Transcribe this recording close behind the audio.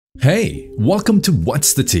Hey, welcome to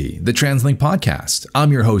What's the Tea, the TransLink podcast.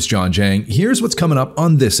 I'm your host, John Jang. Here's what's coming up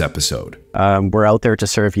on this episode. We're out there to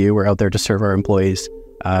serve you. We're out there to serve our employees.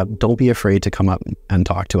 Don't be afraid to come up and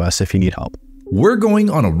talk to us if you need help. We're going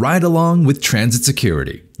on a ride along with transit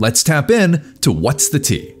security. Let's tap in to What's the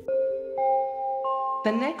Tea.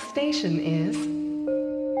 The next station is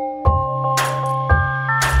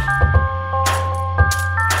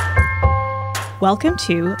Welcome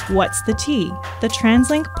to What's the Tea, the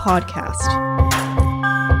TransLink podcast.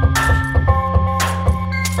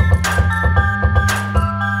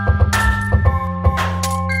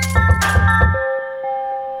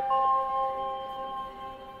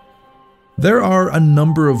 There are a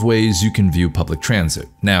number of ways you can view public transit.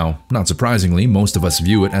 Now, not surprisingly, most of us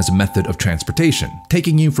view it as a method of transportation,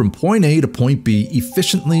 taking you from point A to point B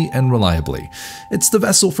efficiently and reliably. It's the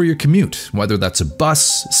vessel for your commute, whether that's a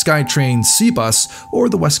bus, SkyTrain, C-Bus, or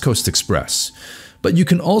the West Coast Express. But you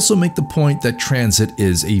can also make the point that transit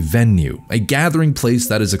is a venue, a gathering place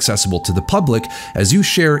that is accessible to the public as you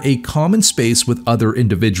share a common space with other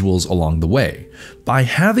individuals along the way. By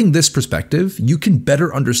having this perspective, you can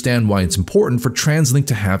better understand why it's important for TransLink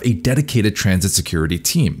to have a dedicated transit security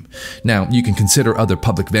team. Now, you can consider other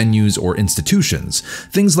public venues or institutions,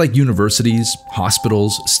 things like universities,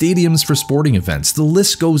 hospitals, stadiums for sporting events, the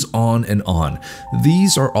list goes on and on.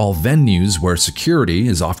 These are all venues where security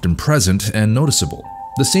is often present and noticeable.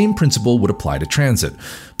 The same principle would apply to transit,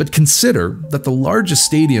 but consider that the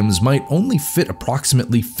largest stadiums might only fit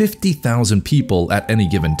approximately 50,000 people at any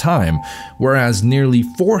given time, whereas nearly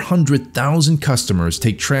 400,000 customers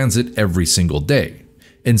take transit every single day.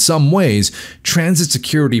 In some ways, transit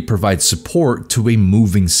security provides support to a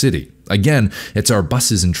moving city. Again, it's our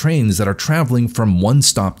buses and trains that are traveling from one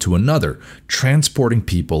stop to another, transporting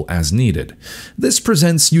people as needed. This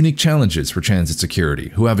presents unique challenges for transit security,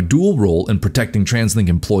 who have a dual role in protecting TransLink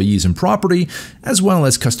employees and property, as well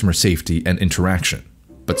as customer safety and interaction.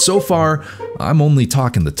 But so far, I'm only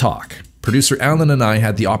talking the talk. Producer Alan and I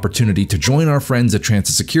had the opportunity to join our friends at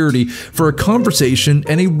Transit Security for a conversation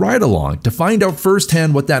and a ride-along to find out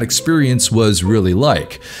firsthand what that experience was really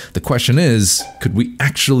like. The question is, could we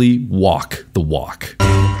actually walk the walk?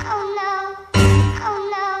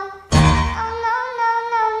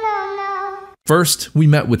 First, we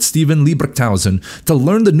met with Steven Liebrechthausen to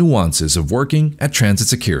learn the nuances of working at Transit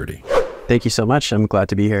Security. Thank you so much. I'm glad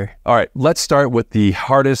to be here. All right, let's start with the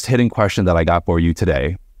hardest hitting question that I got for you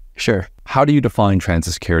today. Sure. How do you define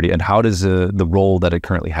transit security, and how does the role that it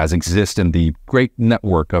currently has exist in the great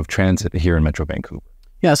network of transit here in Metro Vancouver?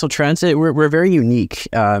 Yeah, so transit, we're very unique.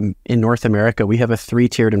 In North America, we have a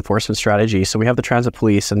three-tiered enforcement strategy. So we have the transit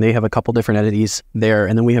police, and they have a couple different entities there,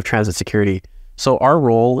 and then we have transit security. So our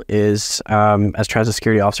role is, as transit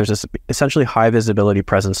security officers, is essentially high visibility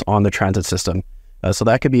presence on the transit system. So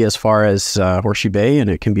that could be as far as Horseshoe Bay, and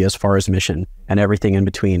it can be as far as Mission, and everything in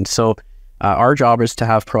between. So our job is to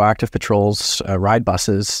have proactive patrols, ride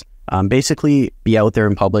buses, basically be out there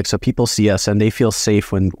in public so people see us and they feel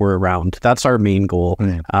safe when we're around. That's our main goal.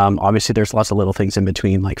 Obviously, there's lots of little things in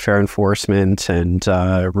between, like fair enforcement and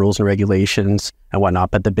rules and regulations and whatnot.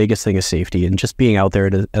 But the biggest thing is safety, and just being out there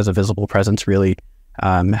as a visible presence really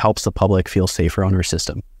helps the public feel safer on our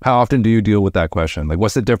system. How often do you deal with that question? Like,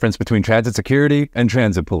 what's the difference between transit security and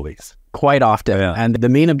transit police? Quite often. Yeah. And the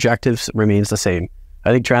main objectives remains the same. I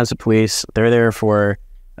think transit police, they're there for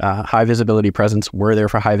high visibility presence. We're there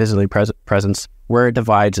for high visibility presence. Where it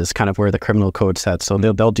divides is kind of where the criminal code sets. So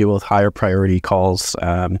they'll deal with higher priority calls,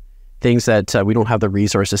 things that we don't have the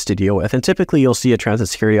resources to deal with. And typically you'll see a transit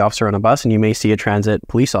security officer on a bus, and you may see a transit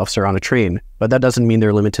police officer on a train, but that doesn't mean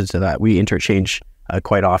they're limited to that. We interchange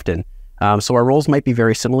quite often. So our roles might be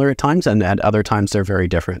very similar at times, and at other times they're very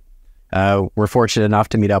different. We're fortunate enough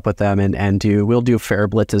to meet up with them and we'll do fare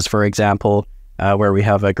blitzes, for example, where we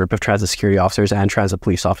have a group of transit security officers and transit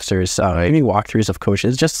police officers giving walkthroughs of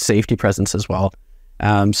coaches, just safety presence as well.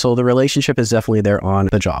 So the relationship is definitely there on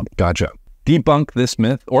the job. Gotcha. Debunk this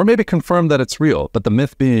myth, or maybe confirm that it's real, but the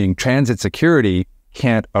myth being transit security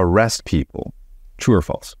can't arrest people. True or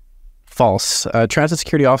false? False. Transit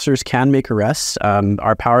security officers can make arrests.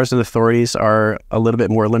 Our powers and authorities are a little bit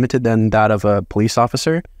more limited than that of a police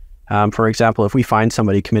officer. For example, if we find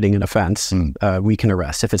somebody committing an offense, we can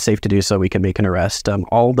arrest. If it's safe to do so, we can make an arrest.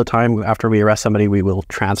 All the time after we arrest somebody, we will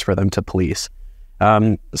transfer them to police.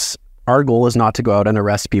 Our goal is not to go out and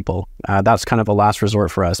arrest people. That's kind of a last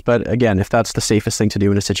resort for us. But again, if that's the safest thing to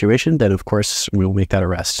do in a situation, then of course we'll make that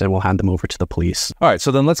arrest and we'll hand them over to the police. All right,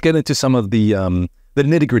 so then let's get into some of the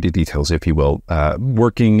nitty-gritty details, if you will.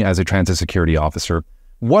 Working as a transit security officer,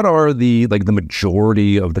 what are the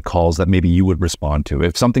majority of the calls that maybe you would respond to?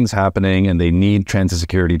 If something's happening and they need transit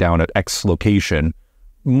security down at X location,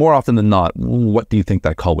 more often than not, what do you think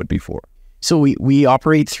that call would be for? So we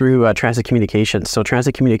operate through Transit Communications. So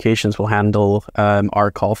Transit Communications will handle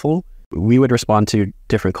our call flow. We would respond to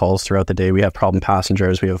different calls throughout the day. We have problem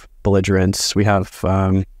passengers, we have belligerents, we have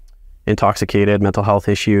intoxicated, mental health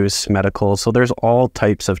issues, medical. So there's all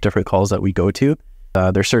types of different calls that we go to.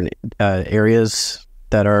 There's certain areas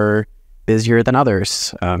that are busier than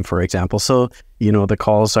others, for example. So, the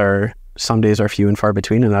calls are, some days are few and far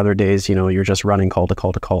between, and other days, you're just running call to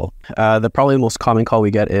call to call. Probably the most common call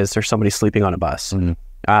we get is there's somebody sleeping on a bus.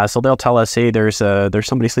 So they'll tell us, hey, there's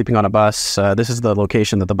somebody sleeping on a bus. This is the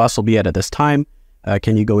location that the bus will be at this time.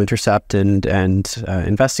 Can you go intercept and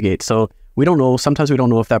investigate? So we don't know. Sometimes we don't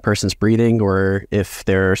know if that person's breathing or if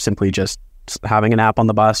they're simply just having a nap on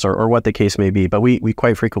the bus or what the case may be. But we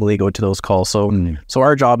quite frequently go to those calls. So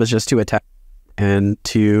our job is just to attend and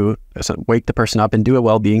to wake the person up and do a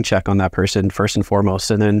well-being check on that person first and foremost.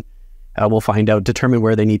 And then we'll determine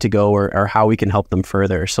where they need to go or how we can help them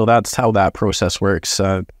further. So that's how that process works.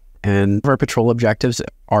 And our patrol objectives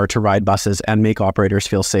are to ride buses and make operators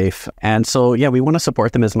feel safe. And so, yeah, we want to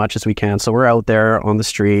support them as much as we can. So we're out there on the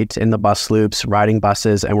street, in the bus loops, riding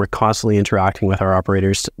buses, and we're constantly interacting with our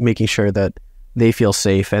operators, making sure that they feel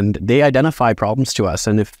safe and they identify problems to us.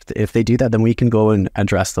 And if they do that, then we can go and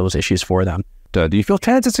address those issues for them. Do you feel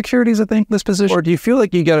transit security is a thankless position? Or do you feel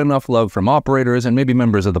like you get enough love from operators and maybe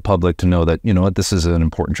members of the public to know that, this is an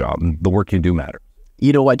important job and the work you do matter?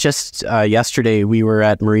 You know what, just yesterday we were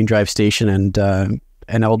at Marine Drive Station and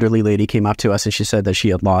an elderly lady came up to us and she said that she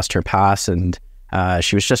had lost her pass and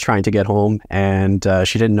she was just trying to get home and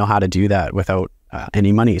she didn't know how to do that without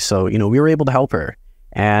any money. So, we were able to help her.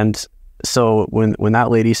 And so when that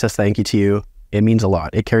lady says thank you to you, it means a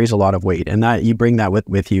lot. It carries a lot of weight, and that you bring that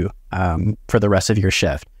with you for the rest of your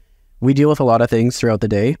shift. We deal with a lot of things throughout the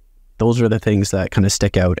day. Those are the things that kind of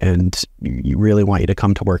stick out and you really want you to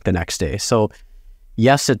come to work the next day. So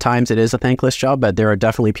yes, at times it is a thankless job, but there are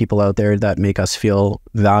definitely people out there that make us feel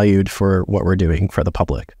valued for what we're doing for the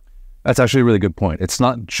public. That's actually a really good point. It's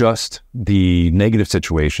not just the negative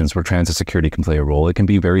situations where transit security can play a role. It can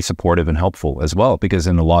be very supportive and helpful as well, because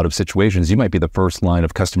in a lot of situations, you might be the first line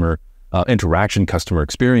of customer interaction, customer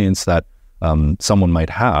experience that someone might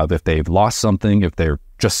have if they've lost something, if they're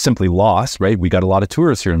just simply lost, right? We got a lot of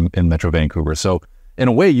tourists here in Metro Vancouver. So in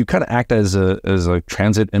a way, you kind of act as a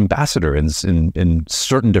transit ambassador in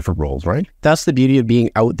certain different roles, right? That's the beauty of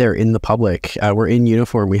being out there in the public. We're in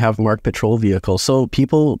uniform. We have marked patrol vehicles. So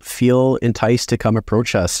people feel enticed to come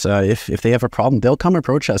approach us. If they have a problem, they'll come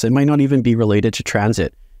approach us. It might not even be related to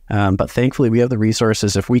transit. But thankfully, we have the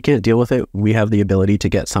resources. If we can't deal with it, we have the ability to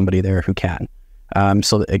get somebody there who can.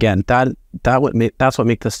 So again, that's what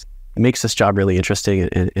makes this job really interesting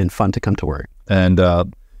and fun to come to work. And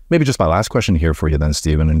maybe just my last question here for you then,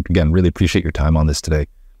 Stephen, and again, really appreciate your time on this today.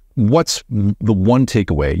 What's the one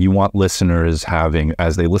takeaway you want listeners having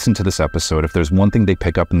as they listen to this episode? If there's one thing they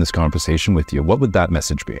pick up in this conversation with you, what would that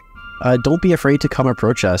message be? Don't be afraid to come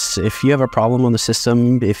approach us. If you have a problem on the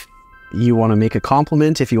system, if you want to make a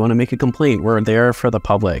compliment, if you want to make a complaint, we're there for the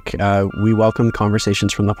public. We welcome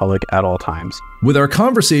conversations from the public at all times. With our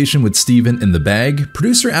conversation with Stephen in the bag,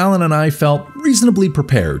 producer Alan and I felt reasonably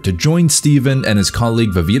prepared to join Stephen and his colleague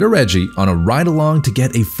Vavita Reggie on a ride-along to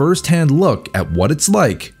get a first-hand look at what it's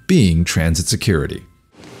like being transit security.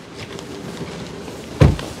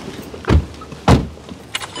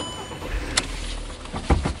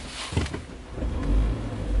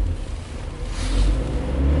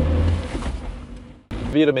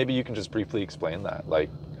 Vita, maybe you can just briefly explain that. Like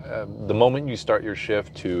the moment you start your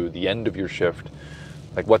shift to the end of your shift,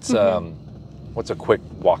 like what's a quick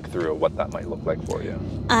walkthrough of what that might look like for you?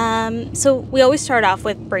 So we always start off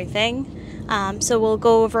with briefing. So we'll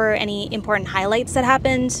go over any important highlights that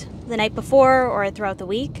happened the night before or throughout the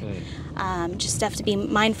week. Just stuff to be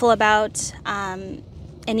mindful about.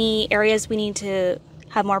 Any areas we need to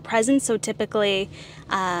have more presence. So typically,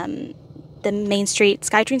 the Main Street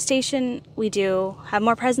SkyTrain station, we do have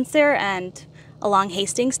more presence there, and along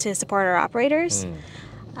Hastings to support our operators.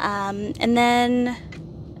 And then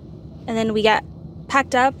we get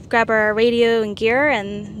packed up, grab our radio and gear,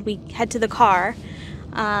 and we head to the car,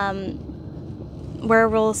 where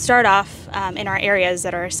we'll start off in our areas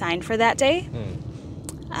that are assigned for that day.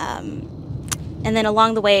 And then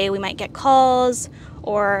along the way, we might get calls,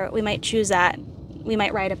 or we might choose that we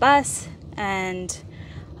might ride a bus and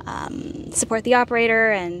support the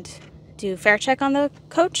operator and do fare check on the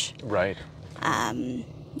coach. Right.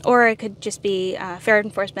 Or it could just be fare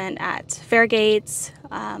enforcement at fare gates,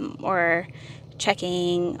 or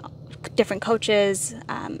checking different coaches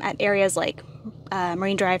at areas like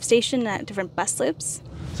Marine Drive Station at different bus loops.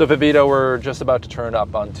 So Vivita, we're just about to turn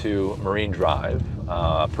up onto Marine Drive,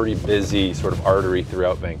 a pretty busy sort of artery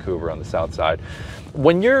throughout Vancouver on the south side.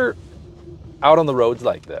 When you're out on the roads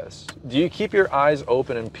like this, do you keep your eyes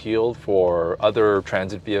open and peeled for other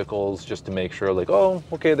transit vehicles just to make sure, like, oh,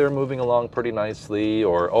 okay, they're moving along pretty nicely,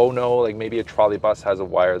 or oh no, like maybe a trolley bus has a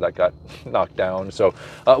wire that got knocked down? So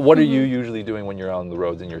what are you usually doing when you're on the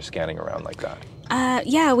roads and you're scanning around like that?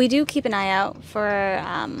 Yeah, we do keep an eye out for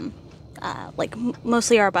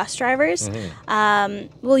mostly our bus drivers.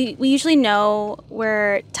 We usually know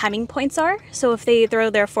where timing points are. So if they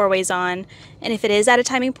throw their four-ways on, and if it is at a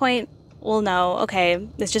timing point, we'll know, okay,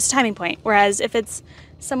 it's just a timing point. Whereas if it's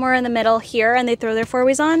somewhere in the middle here and they throw their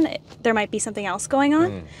four-ways on, there might be something else going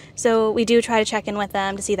on. So we do try to check in with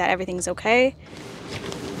them to see that everything's okay.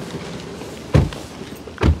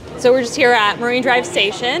 So we're just here at Marine Drive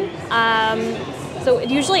Station. So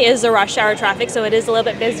it usually is a rush hour traffic, so it is a little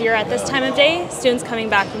bit busier at this time of day. Students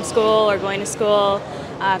coming back from school or going to school,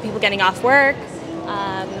 people getting off work.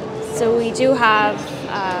 So we do have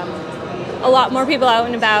a lot more people out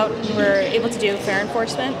and about. We're able to do fare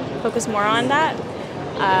enforcement, focus more on that.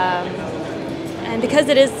 And because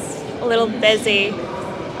it is a little busy,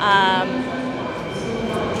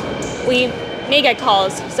 we may get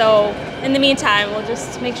calls. So in the meantime, we'll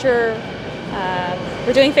just make sure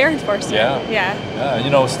we're doing fare enforcement. You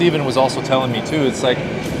know, Stephen was also telling me too, it's like,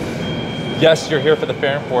 yes, you're here for the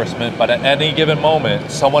fare enforcement, but at any given moment,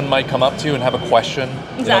 someone might come up to you and have a question.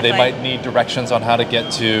 Exactly. You know, they might need directions on how to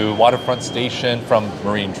get to Waterfront Station from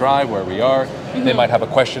Marine Drive, where we are. They might have a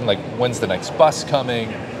question like, when's the next bus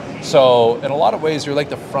coming? So in a lot of ways, you're like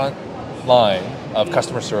the front line of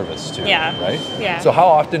customer service too, right? Yeah. So how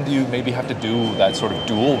often do you maybe have to do that sort of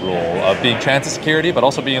dual role of being transit security, but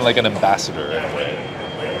also being like an ambassador in a way?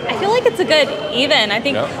 I feel like it's a good even. I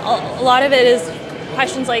think a lot of it is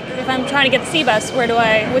questions like, if I'm trying to get the C-bus,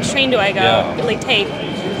 which train do I go, take?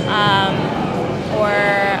 Or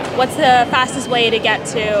what's the fastest way to get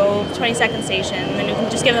to 22nd Station? And then you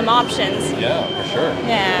can just give them options. Yeah, for sure.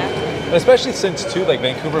 Yeah. And especially since too, like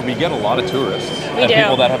Vancouver, we get a lot of tourists We do.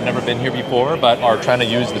 people that have never been here before, but are trying to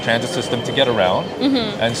use the transit system to get around.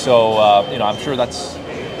 And so, you know, I'm sure that's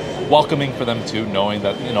welcoming for them too, knowing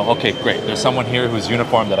that, you know, okay, great, there's someone here who's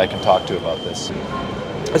uniformed that I can talk to about this.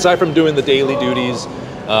 Aside from doing the daily duties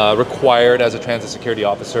required as a transit security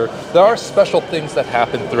officer, there are special things that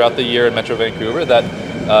happen throughout the year in Metro Vancouver that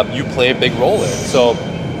you play a big role in. So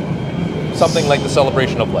something like the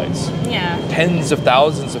Celebration of Lights. Yeah. Tens of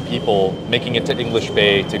thousands of people making it to English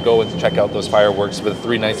Bay to go and check out those fireworks for the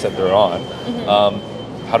 3 nights that they're on.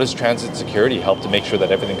 How does transit security help to make sure that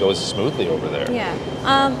everything goes smoothly over there? Yeah.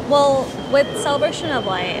 Well, with Celebration of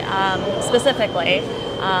Light specifically,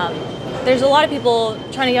 there's a lot of people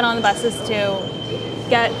trying to get on the buses to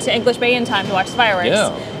get to English Bay in time to watch the fireworks.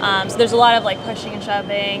 Yeah. So there's a lot of like pushing and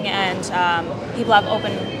shoving, and people have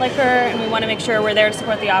open liquor, and we want to make sure we're there to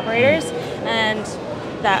support the operators and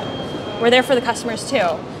that we're there for the customers too.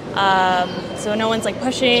 So no one's like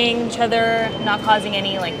pushing each other, not causing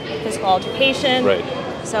any like physical altercation. Right.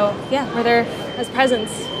 So yeah, we're there as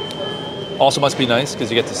presence. Also must be nice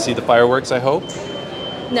because you get to see the fireworks, I hope.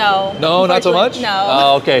 No. No, not so much? No.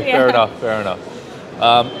 Oh, okay, Yeah. fair enough.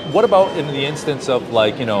 What about in the instance of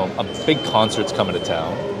like, you know, a big concert's coming to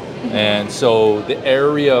town, and so the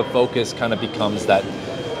area of focus kind of becomes that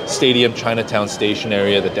Stadium, Chinatown Station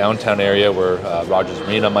area, the downtown area where Rogers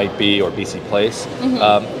Arena might be, or BC Place.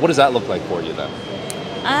 What does that look like for you then?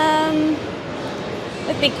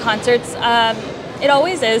 With big concerts, it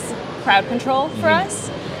always is crowd control for us,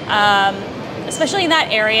 especially in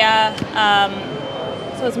that area.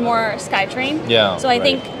 So it's more SkyTrain. Yeah. So I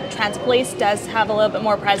think Transit Police does have a little bit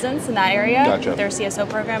more presence in that area. Gotcha. With their CSO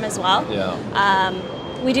program as well. Yeah.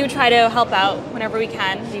 We do try to help out whenever we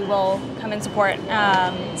can. We will come and support,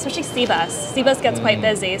 especially C-Bus. C-Bus gets quite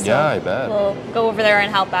busy, so yeah, I bet. We'll go over there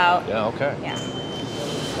and help out. Yeah, okay. Yeah.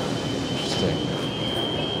 Interesting.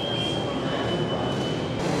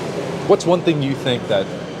 What's one thing you think that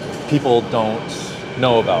people don't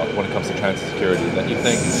know about when it comes to transit security that you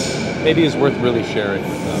think maybe is worth really sharing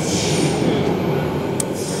with them?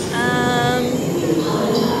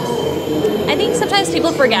 I think sometimes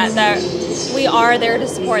people forget that we are there to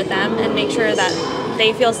support them and make sure that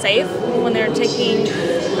they feel safe when they're taking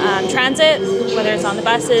transit, whether it's on the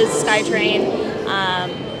buses, SkyTrain.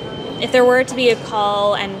 If there were to be a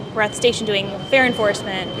call and we're at the station doing fare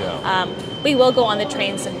enforcement, we will go on the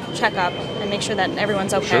trains and check up and make sure that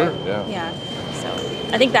everyone's okay. Sure, yeah. Yeah. So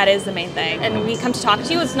I think that is the main thing. And we come to talk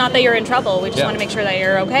to you. It's not that you're in trouble. We just want to make sure that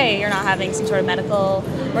you're okay. You're not having some sort of medical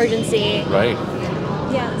emergency. Right.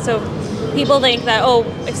 Yeah. So people think that, oh,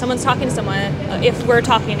 if someone's talking to someone, if we're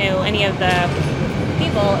talking to any of the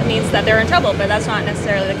people, it means that they're in trouble. But that's not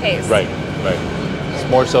necessarily the case. Right. It's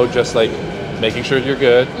more so just like making sure you're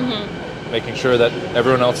good, making sure that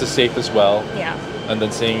everyone else is safe as well. Yeah. And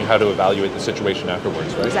then seeing how to evaluate the situation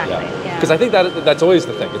afterwards, right? Exactly. Yeah. Because I think that's always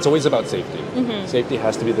the thing. It's always about safety. Safety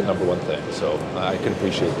has to be the number one thing. So I can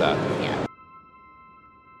appreciate that. Yeah.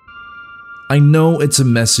 I know it's a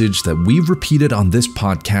message that we've repeated on this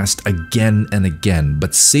podcast again and again,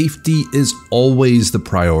 but safety is always the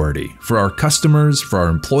priority. For our customers, for our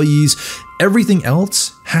employees, everything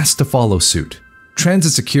else has to follow suit.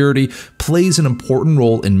 Transit security plays an important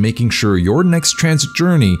role in making sure your next transit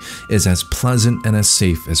journey is as pleasant and as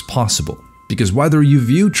safe as possible. Because whether you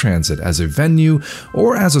view transit as a venue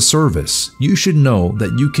or as a service, you should know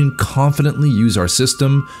that you can confidently use our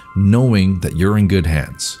system knowing that you're in good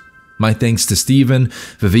hands. My thanks to Stephen,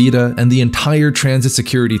 Vivita, and the entire transit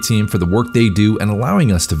security team for the work they do and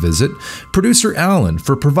allowing us to visit. Producer Alan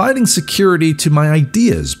for providing security to my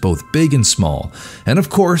ideas, both big and small. And of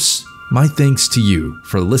course, my thanks to you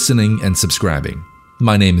for listening and subscribing.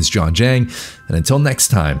 My name is John Jang, and until next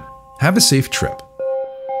time, have a safe trip.